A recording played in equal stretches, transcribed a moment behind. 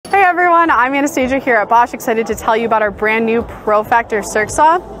everyone, I'm Anastasia here at Bosch, excited to tell you about our brand new Profactor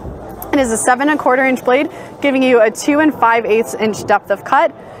Circular Saw. It is a 7 1/4 inch blade, giving you a 2 5/8 inch depth of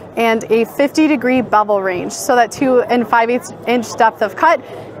cut and a 50-degree bevel range. So that 2 5/8 inch depth of cut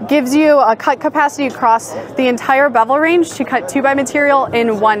gives you a cut capacity across the entire bevel range to cut 2x material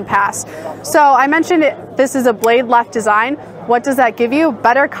in one pass. So I mentioned this is a blade left design. What does that give you?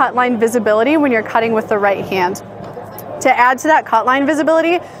 Better cut line visibility when you're cutting with the right hand. To add to that cut line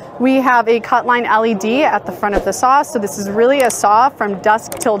visibility, we have a cut line LED at the front of the saw. So this is really a saw from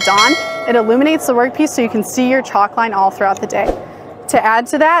dusk till dawn. It illuminates the workpiece so you can see your chalk line all throughout the day. To add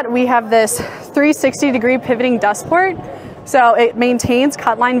to that, we have this 360-degree pivoting dust port. So it maintains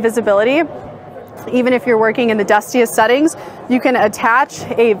cut line visibility. Even if you're working in the dustiest settings, you can attach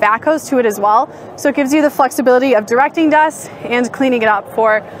a vac hose to it as well. So it gives you the flexibility of directing dust and cleaning it up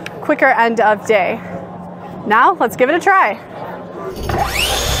for quicker end of day. Now, let's give it a try.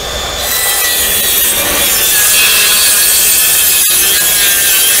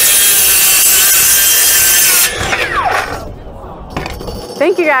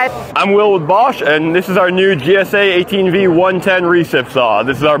 Thank you, guys. I'm Will with Bosch, and this is our new GSA 18V110 recip saw.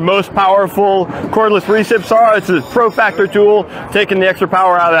 This is our most powerful cordless recip saw. It's a Profactor tool, taking the extra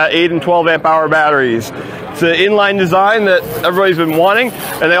power out of that 8 and 12 amp hour batteries. It's an inline design that everybody's been wanting,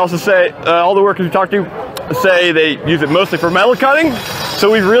 and they also say, all the workers we talk to say they use it mostly for metal cutting, so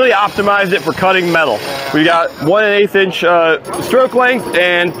we've really optimized it for cutting metal. We got 1 1/8 inch stroke length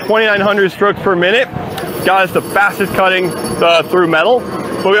and 2,900 strokes per minute. Got us the fastest cutting through metal,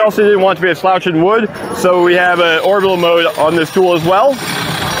 but we also didn't want to be a slouch in wood, so we have an orbital mode on this tool as well.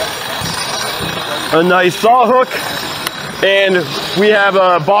 A nice saw hook, and we have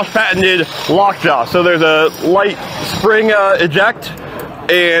a Bosch patented lockjaw. So there's a light spring eject,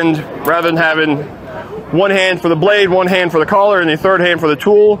 and rather than having one hand for the blade, one hand for the collar, and the third hand for the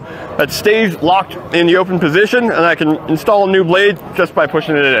tool, that stays locked in the open position, and I can install a new blade just by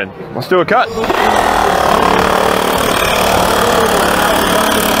pushing it in. Let's do a cut.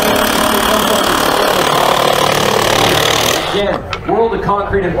 World of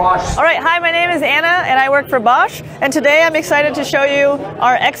Concrete and Bosch. All right, hi, my name is Anna and I work for Bosch, and today I'm excited to show you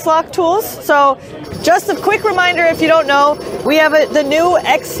our XLock tools. So just a quick reminder, if you don't know, we have the new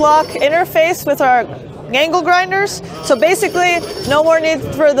XLock interface with our angle grinders. So basically, no more need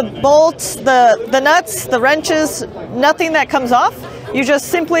for the bolts, the nuts, the wrenches, nothing that comes off. You just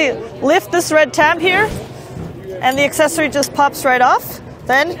simply lift this red tab here and the accessory just pops right off.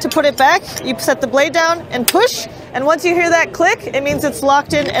 Then to put it back, you set the blade down and push. And once you hear that click, it means it's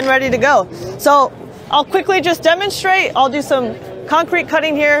locked in and ready to go. So I'll quickly just demonstrate. I'll do some concrete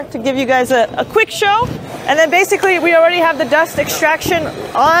cutting here to give you guys a quick show. And then basically we already have the dust extraction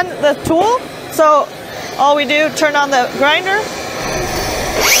on the tool. So all we do, turn on the grinder.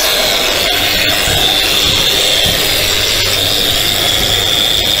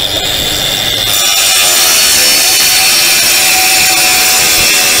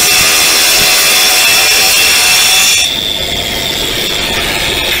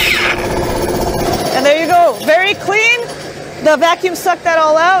 And there you go, very clean. The vacuum sucked that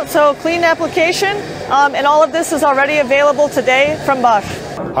all out, so clean application. And all of this is already available today from Bosch.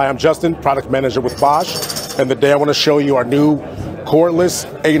 Hi, I'm Justin, product manager with Bosch, and today I want to show you our new cordless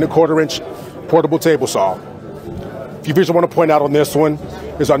 8 1/4 inch portable table saw. A few features I want to point out on this one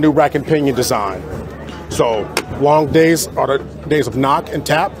is our new rack and pinion design. So long days are the days of knock and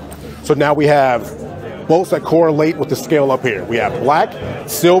tap. So now we have bolts that correlate with the scale up here. We have black,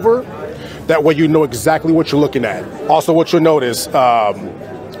 silver. That way you know exactly what you're looking at. Also, what you'll notice,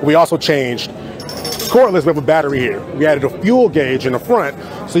 we also changed cordless. We have a battery here. We added a fuel gauge in the front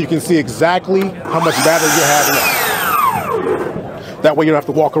so you can see exactly how much battery you have left. That way you don't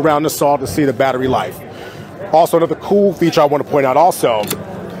have to walk around the saw to see the battery life. Also, another cool feature I want to point out also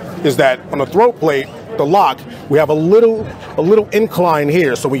is that on the throat plate, the lock, we have a little incline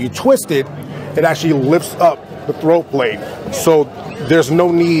here. So when you twist it, it actually lifts up the throat plate. So there's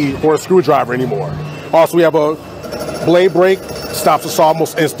no need for a screwdriver anymore. Also, we have a blade brake, stops the saw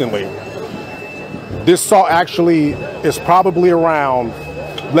almost instantly. This saw actually is probably around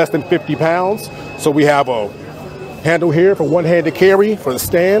less than 50 pounds. So we have a handle here for one-handed carry for the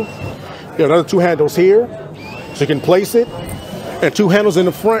stand. We have another 2 handles here so you can place it, and 2 handles in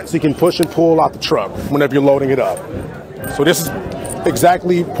the front so you can push and pull out the truck whenever you're loading it up. So this is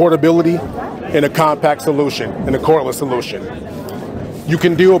exactly portability in a compact solution, in a cordless solution. You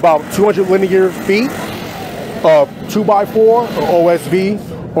can do about 200 linear feet of 2x4 or OSV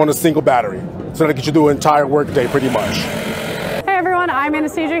on a single battery. So that gets you through an entire work day pretty much. Hey everyone, I'm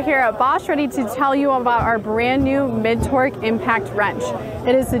Anastasia here at Bosch, ready to tell you about our brand new mid-torque impact wrench.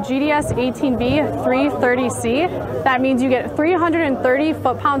 It is the SDS 18V 330C. That means you get 330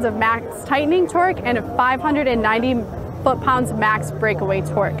 foot-pounds of max tightening torque and 590 foot-pounds max breakaway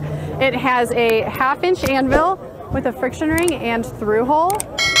torque. It has a 1/2-inch anvil with a friction ring and through hole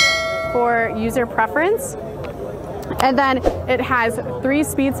for user preference. And then it has 3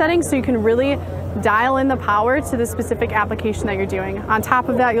 speed settings, so you can really dial in the power to the specific application that you're doing. On top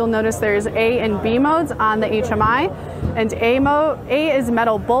of that, you'll notice there's A and B modes on the HMI. And A is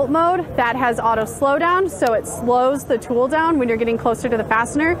metal bolt mode. That has auto slowdown, so it slows the tool down when you're getting closer to the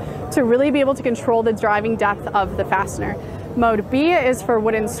fastener to really be able to control the driving depth of the fastener. Mode B is for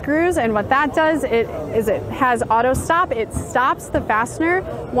wooden screws, and what that does it has auto stop. It stops the fastener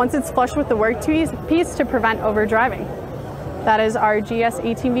once it's flush with the workpiece to prevent overdriving. That is our GS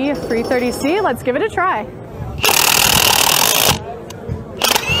 18V 330C. Let's give it a try.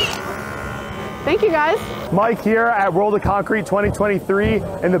 Thank you, guys. Mike here at World of Concrete 2023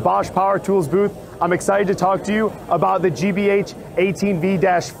 in the Bosch Power Tools booth. I'm excited to talk to you about the GBH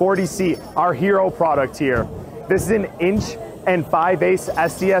 18V-40C, our hero product here. This is an 1 5/8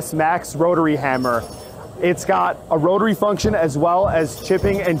 SDS Max rotary hammer. It's got a rotary function as well as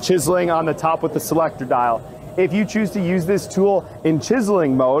chipping and chiseling on the top with the selector dial. If you choose to use this tool in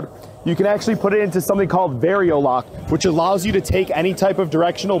chiseling mode, you can actually put it into something called VarioLock, which allows you to take any type of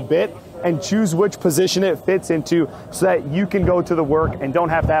directional bit and choose which position it fits into so that you can go to the work and don't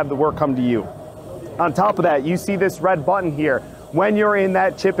have to have the work come to you. On top of that, you see this red button here. When you're in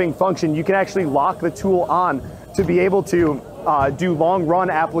that chipping function, you can actually lock the tool on to be able to do long run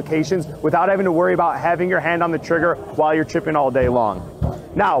applications without having to worry about having your hand on the trigger while you're chipping all day long.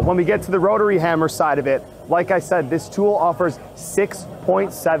 Now, when we get to the rotary hammer side of it, like I said, this tool offers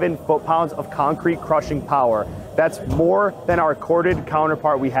 6.7 foot-pounds of concrete crushing power. That's more than our corded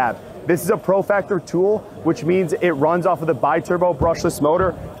counterpart we have. This is a Profactor tool, which means it runs off of the bi-turbo brushless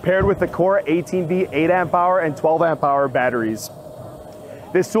motor paired with the core 18V 8 amp hour and 12 amp hour batteries.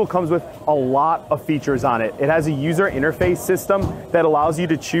 This tool comes with a lot of features on it. It has a user interface system that allows you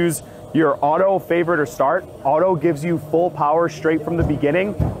to choose your auto, favorite, or start. Auto gives you full power straight from the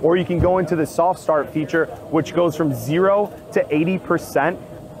beginning, or you can go into the soft start feature, which goes from 0 to 80%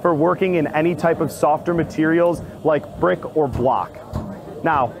 for working in any type of softer materials like brick or block.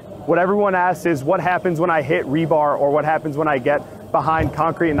 Now, what everyone asks is, what happens when I hit rebar, or what happens when I get behind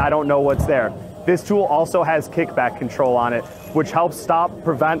concrete and I don't know what's there? This tool also has kickback control on it, which helps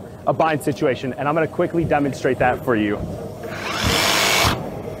prevent a bind situation, and I'm gonna quickly demonstrate that for you.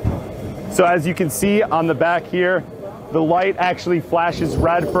 So as you can see on the back here, the light actually flashes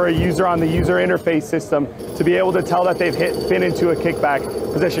red for a user on the user interface system to be able to tell that they've been into a kickback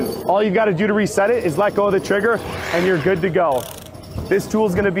position. All you've got to do to reset it is let go of the trigger and you're good to go. This tool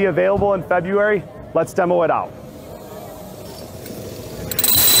is going to be available in February. Let's demo it out.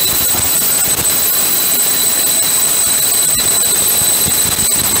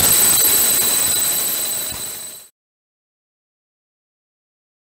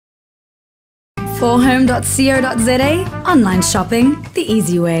 forhome.co.za, online shopping the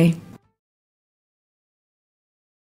easy way.